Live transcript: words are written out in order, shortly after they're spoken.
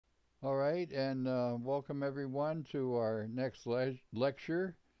All right, and welcome everyone to our next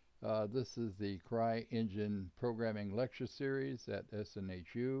lecture. This is the CryEngine Programming Lecture Series at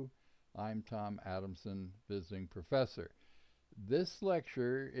SNHU. I'm Tom Adamson, visiting professor. This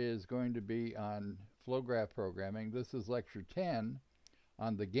lecture is going to be on flow graph programming. This is lecture 10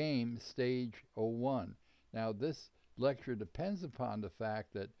 on the game Stage 01. Now, this lecture depends upon the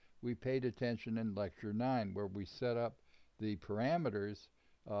fact that we paid attention in lecture 9, where we set up the parameters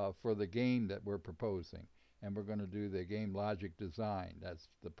for the game that we're proposing. And we're going to do the game logic design. That's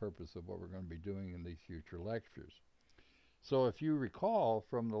the purpose of what we're going to be doing in these future lectures. So if you recall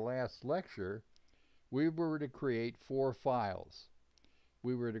from the last lecture, we were to create 4 files.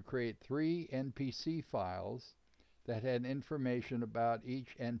 We were to create 3 NPC files that had information about each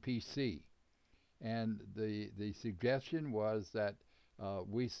NPC. And the suggestion was that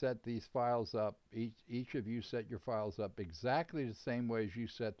we set these files up, each of you set your files up exactly the same way as you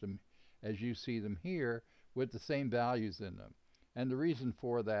set them, as you see them here, with the same values in them. And the reason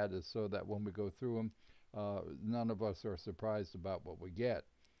for that is so that when we go through them, none of us are surprised about what we get.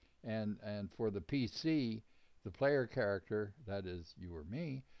 And for the PC, the player character, that is you or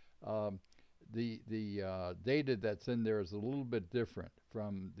me, the data that's in there is a little bit different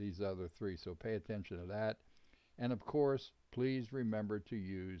from these other 3, so pay attention to that. And of course, please remember to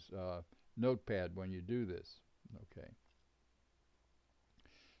use Notepad when you do this. Okay.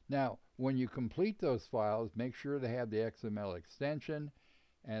 Now, when you complete those files, make sure they have the XML extension,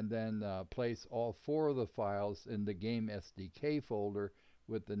 and then place all 4 of the files in the game SDK folder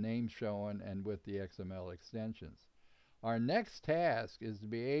with the name shown and with the XML extensions. Our next task is to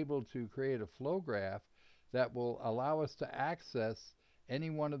be able to create a flow graph that will allow us to access any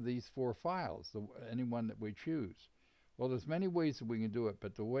one of these 4 files, any one that we choose. Well, there's many ways that we can do it,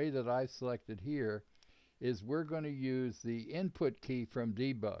 but the way that I've selected here is we're going to use the input key from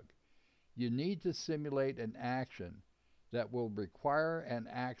debug. You need to simulate an action that will require an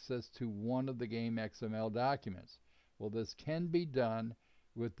access to one of the game XML documents. Well, this can be done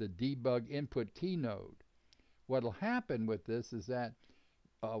with the debug input key node. What will happen with this is that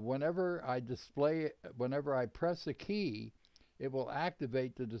whenever I press a key, it will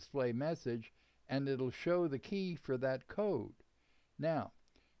activate the display message and it'll show the key for that code. Now,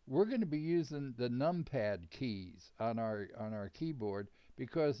 we're going to be using the numpad keys on our keyboard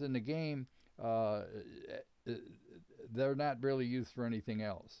because in the game they're not really used for anything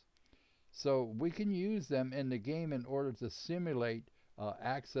else. So we can use them in the game in order to simulate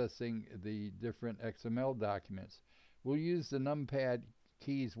accessing the different XML documents. We'll use the numpad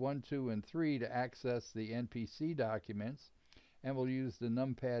keys 1, 2, and 3 to access the NPC documents, and we'll use the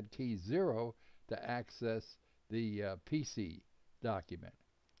numpad key 0 to access the PC document.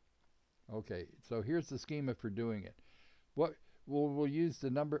 Okay, so here's the schema for doing it. We'll use the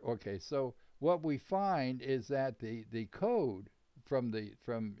number. Okay, so what we find is that the code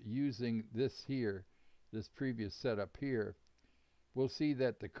from using this here, this previous setup here, we'll see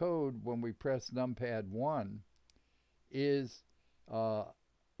that the code when we press numpad 1 is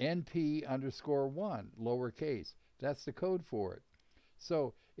np underscore 1, lowercase. That's the code for it.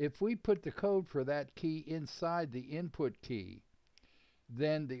 So if we put the code for that key inside the input key,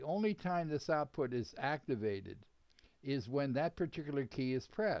 then the only time this output is activated is when that particular key is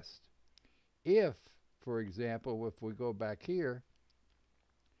pressed. If, for example, if we go back here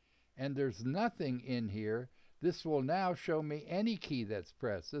and there's nothing in here, this will now show me any key that's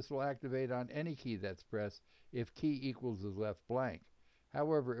pressed. This will activate on any key that's pressed if key equals is left blank.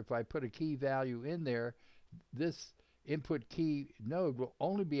 However, if I put a key value in there, this input key node will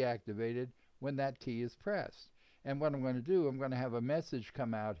only be activated when that key is pressed. And what I'm going to do, I'm going to have a message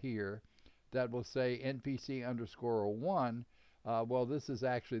come out here that will say npc underscore 01. Well, this is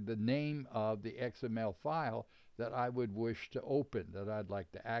actually the name of the XML file that I would wish to open, that I'd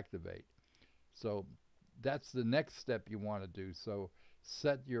like to activate. So that's the next step you want to do. So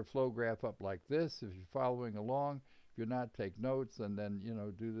set your flow graph up like this. If you're following along, if you're not, take notes, and then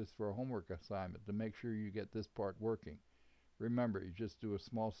do this for a homework assignment to make sure you get this part working. Remember, you just do a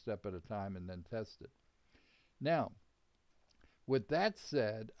small step at a time and then test it. Now, with that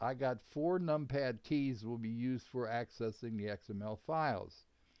said, I got 4 numpad keys will be used for accessing the XML files.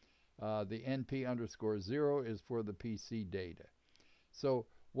 The np underscore 0 is for the PC data. So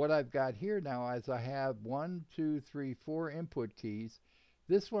what I've got here now is I have 1, 2, 3, 4 input keys.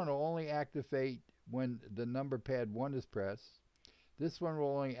 This one will only activate when the number pad 1 is pressed. This one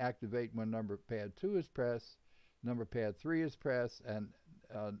will only activate when number pad 2 is pressed, number pad 3 is pressed, and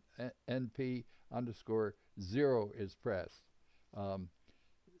np underscore 0 is pressed.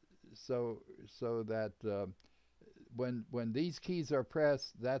 So that when these keys are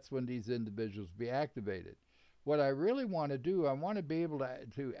pressed, that's when these individuals be activated. What I really want to do, I want to be able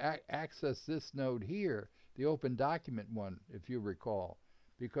to access this node here, the open document one, if you recall,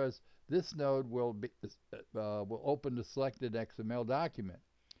 because this node will open the selected XML document.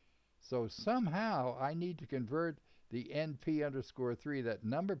 So somehow I need to convert the NP_3, that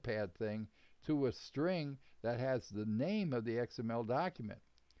number pad thing, to a string that has the name of the XML document.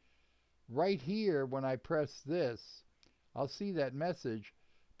 Right here, when I press this, I'll see that message,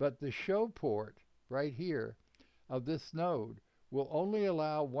 but the show port right here of this node will only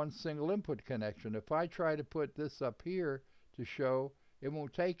allow one single input connection. If I try to put this up here to show, it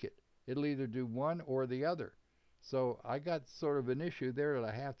won't take it. It'll either do one or the other. So I got sort of an issue there that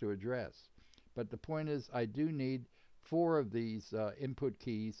I have to address. But the point is, I do need 4 of these input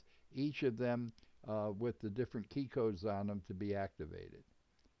keys, each of them with the different key codes on them to be activated.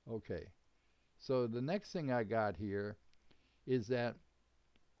 Okay, so the next thing I got here is that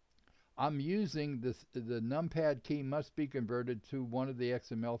I'm using this, the numpad key must be converted to one of the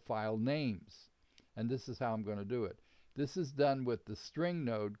XML file names. And this is how I'm going to do it. This is done with the string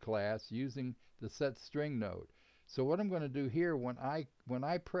node class using the set string node. So what I'm going to do here, when I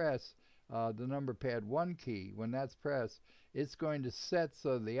press the number pad 1 key, when that's pressed, it's going to set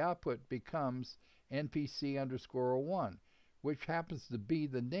so the output becomes npc_01, which happens to be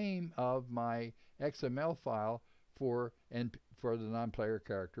the name of my XML file for the non-player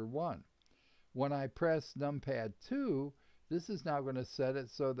character 1. When I press numpad 2, this is now going to set it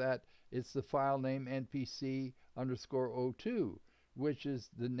so that it's the file name npc_02, which is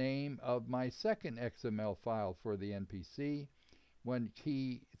the name of my second XML file for the NPC. When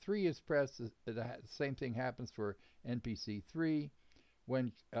key 3 is pressed, the same thing happens for NPC3.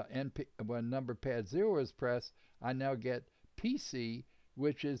 When number pad 0 is pressed, I now get PC,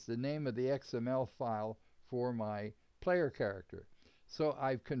 which is the name of the XML file for my player character. So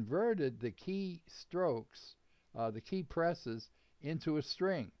I've converted the key strokes, the key presses, into a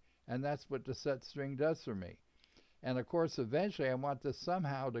string, and that's what the set string does for me. And of course, eventually I want this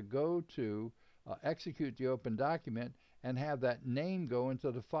somehow to go to execute the open document and have that name go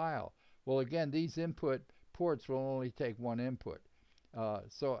into the file. Well, again, these input ports will only take one input.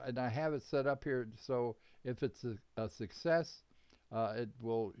 And I have it set up here so if it's a success, it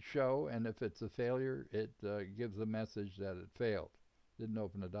will show, and if it's a failure, it gives a message that it failed, didn't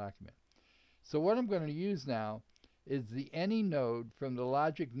open the document. So what I'm going to use now is the any node from the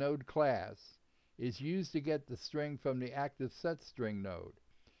logic node class is used to get the string from the active set string node.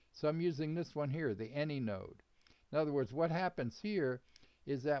 So I'm using this one here, the any node. In other words, what happens here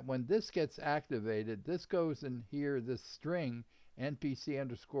is that when this gets activated, this goes in here, this string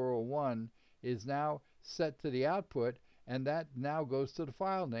npc_01 is now set to the output, and that now goes to the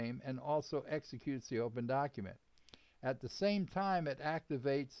file name and also executes the open document. At the same time, it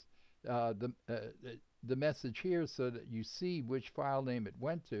activates the message here so that you see which file name it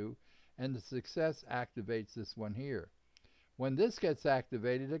went to, and the success activates this one here. When this gets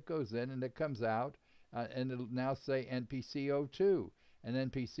activated, it goes in and it comes out, and it'll now say npc02.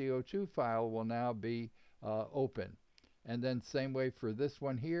 An npc02 file will now be open. And then same way for this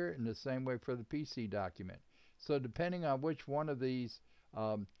one here, and the same way for the PC document. So depending on which one of these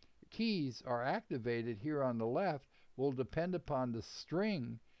keys are activated here on the left will depend upon the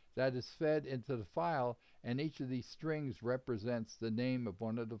string that is fed into the file, and each of these strings represents the name of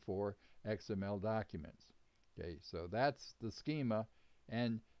one of the 4 XML documents. Okay, so that's the schema,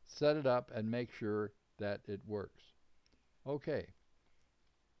 and set it up and make sure that it works. Okay.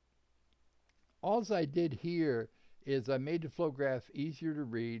 All I did here is I made the flow graph easier to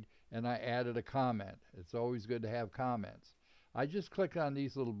read, and I added a comment. It's always good to have comments. I just click on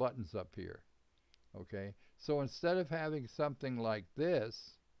these little buttons up here. Okay, so instead of having something like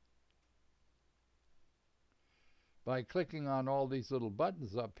this, by clicking on all these little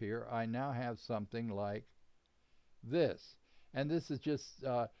buttons up here, I now have something like this. And this is just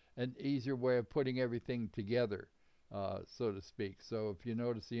an easier way of putting everything together, so to speak. So if you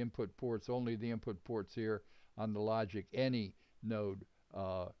notice the input ports, only the input ports here on the logic any node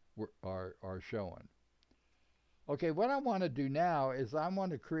are shown. Okay, what I want to do now is I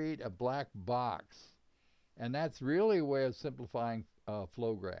want to create a black box. And that's really a way of simplifying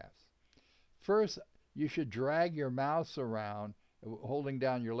flow graphs. First, you should drag your mouse around, holding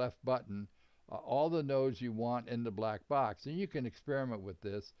down your left button, all the nodes you want in the black box. And you can experiment with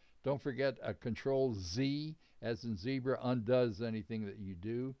this. Don't forget a Control Z, as in zebra, undoes anything that you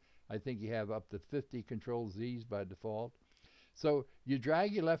do. I think you have up to 50 Control Z's by default. So you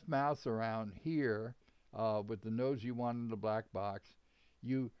drag your left mouse around here with the nodes you want in the black box.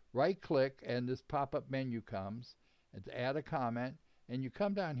 You right-click, and this pop-up menu comes. and to add a comment, and you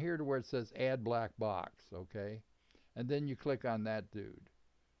come down here to where it says add black box, okay? And then you click on that dude.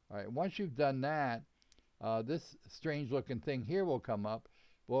 All right, once you've done that, this strange looking thing here will come up.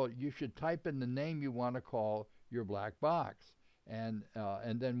 Well, you should type in the name you want to call your black box. And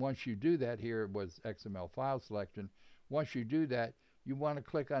then once you do that, here it was XML file selection. Once you do that, you want to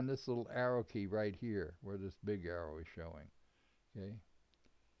click on this little arrow key right here where this big arrow is showing. Okay.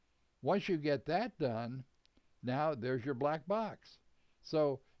 Once you get that done, now there's your black box.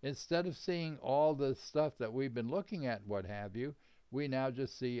 So instead of seeing all the stuff that we've been looking at, what have you, we now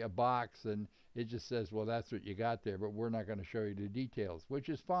just see a box and it just says, well, that's what you got there, but we're not going to show you the details, which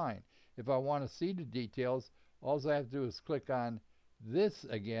is fine. If I want to see the details, all I have to do is click on this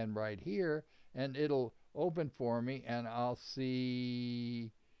again right here, and it'll open for me, and I'll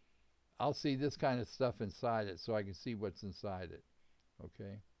see this kind of stuff inside it, so I can see what's inside it.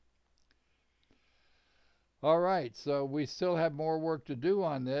 Okay. All right, so we still have more work to do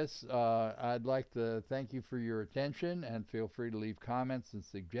on this. I'd like to thank you for your attention, and feel free to leave comments and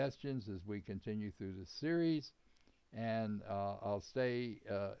suggestions as we continue through this series. And I'll stay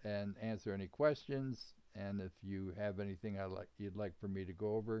and answer any questions. And if you have anything you'd like for me to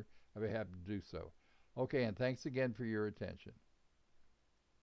go over, I'd be happy to do so. Okay, and thanks again for your attention.